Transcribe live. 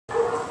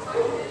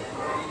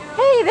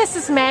Hi, this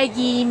is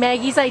Maggie.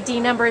 Maggie's ID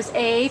number is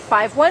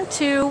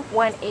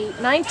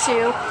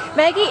A5121892.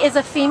 Maggie is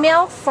a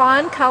female,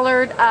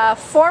 fawn-colored,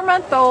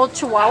 4-month-old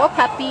Chihuahua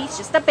puppy. She's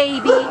just a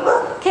baby.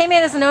 Came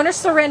in as an owner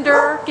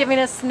surrender, giving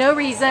us no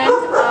reason,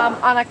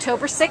 on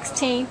October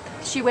 16th.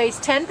 She weighs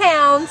 10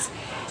 pounds,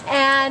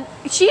 and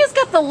she has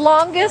got the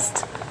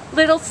longest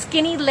little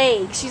skinny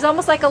legs. She's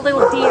almost like a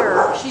little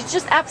deer. She's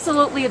just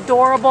absolutely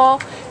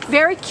adorable,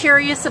 very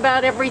curious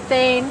about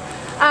everything.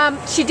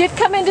 She did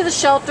come into the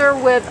shelter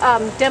with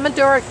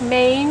demoduric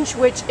mange,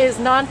 which is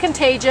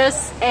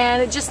non-contagious,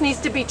 and it just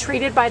needs to be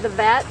treated by the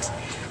vet.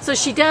 So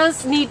she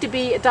does need to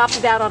be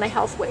adopted out on a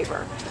health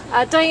waiver.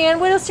 Diane,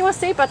 what else do you want to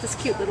say about this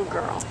cute little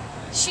girl?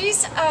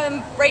 She's,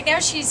 right now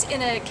she's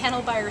in a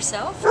kennel by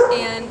herself,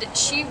 and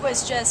she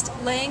was just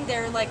laying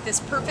there like this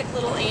perfect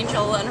little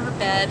angel on her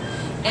bed,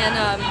 and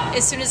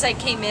as soon as I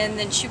came in,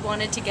 then she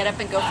wanted to get up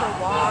and go for a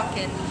walk,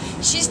 and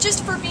she's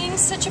just, for being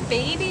such a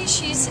baby,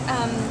 she's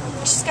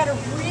got a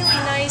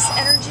really nice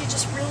energy,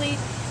 just really,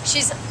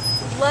 she's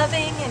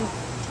loving and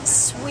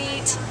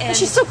sweet, and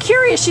she's so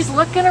curious. She's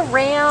looking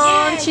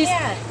around.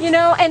 You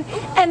know, and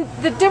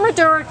the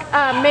demoduric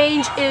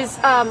mange is,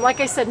 like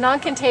I said,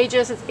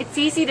 non-contagious. It's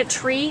easy to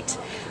treat,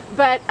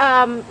 but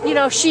you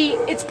know,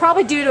 it's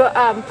probably due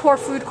to poor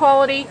food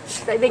quality.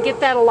 They get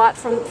that a lot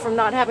from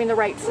not having the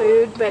right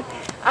food. But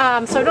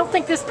so I don't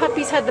think this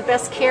puppy's had the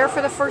best care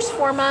for the first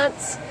 4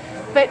 months.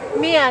 But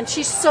man,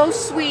 she's so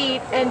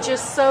sweet and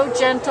just so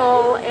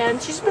gentle,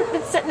 and she's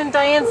been sitting in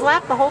Diane's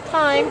lap the whole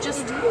time,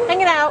 just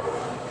hanging out.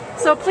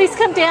 So please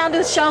come down to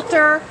the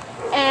shelter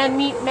and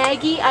meet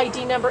Maggie,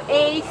 ID number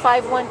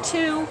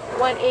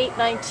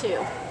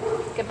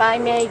A5121892. Goodbye,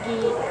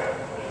 Maggie.